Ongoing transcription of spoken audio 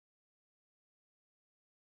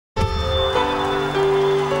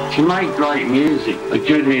To make great music, a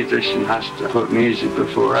good musician has to put music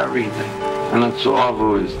before everything, and that's what I've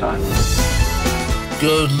always done.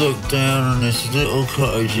 God looked down on this little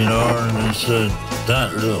cottage in Ireland and said,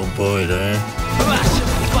 that little boy there,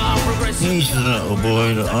 he's the little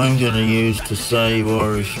boy that I'm going to use to save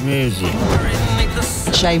Irish music.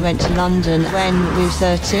 Shane went to London when we were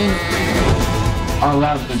 13. I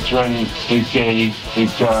love the drink, the gig, the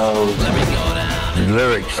girls. The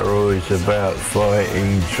lyrics are always about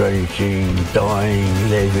fighting, drinking, dying,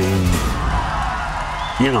 living.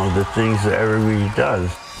 You know, the things that everybody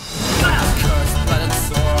does.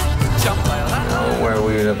 Where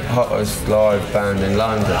we were the hottest live band in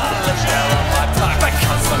London.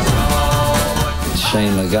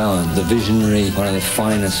 Shane MacGowan, the visionary, one of the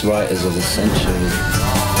finest writers of the century.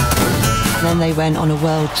 And then they went on a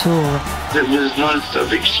world tour. It was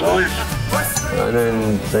non-stop exciting. And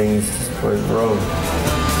then things went wrong.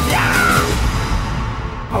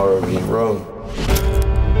 Horribly wrong.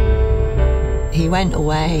 He went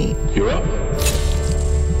away. You're up.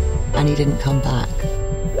 And he didn't come back.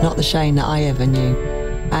 Not the Shane that I ever knew.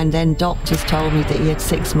 And then doctors told me that he had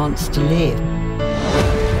 6 months to live.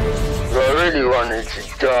 If I really wanted to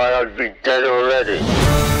die, I'd be dead already.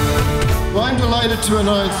 Well, I'm delighted to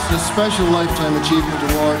announce the Special Lifetime Achievement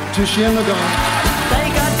Award to Shane MacGowan.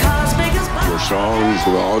 Your songs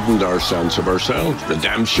broadened our sense of ourselves.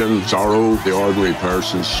 Redemption, sorrow, the ordinary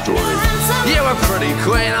person's story. You were pretty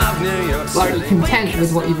queen of New York City. Are you content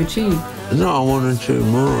with what you've achieved? No, I want to do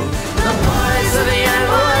more. The boys of the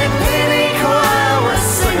NYPD choir were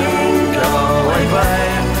singing "Go Away,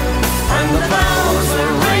 Babe," and the bells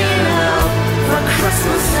were ringing out for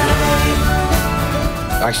Christmas Day.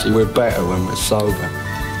 Actually, we're better when we're sober,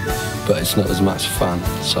 but it's not as much fun,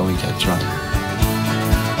 so we get drunk.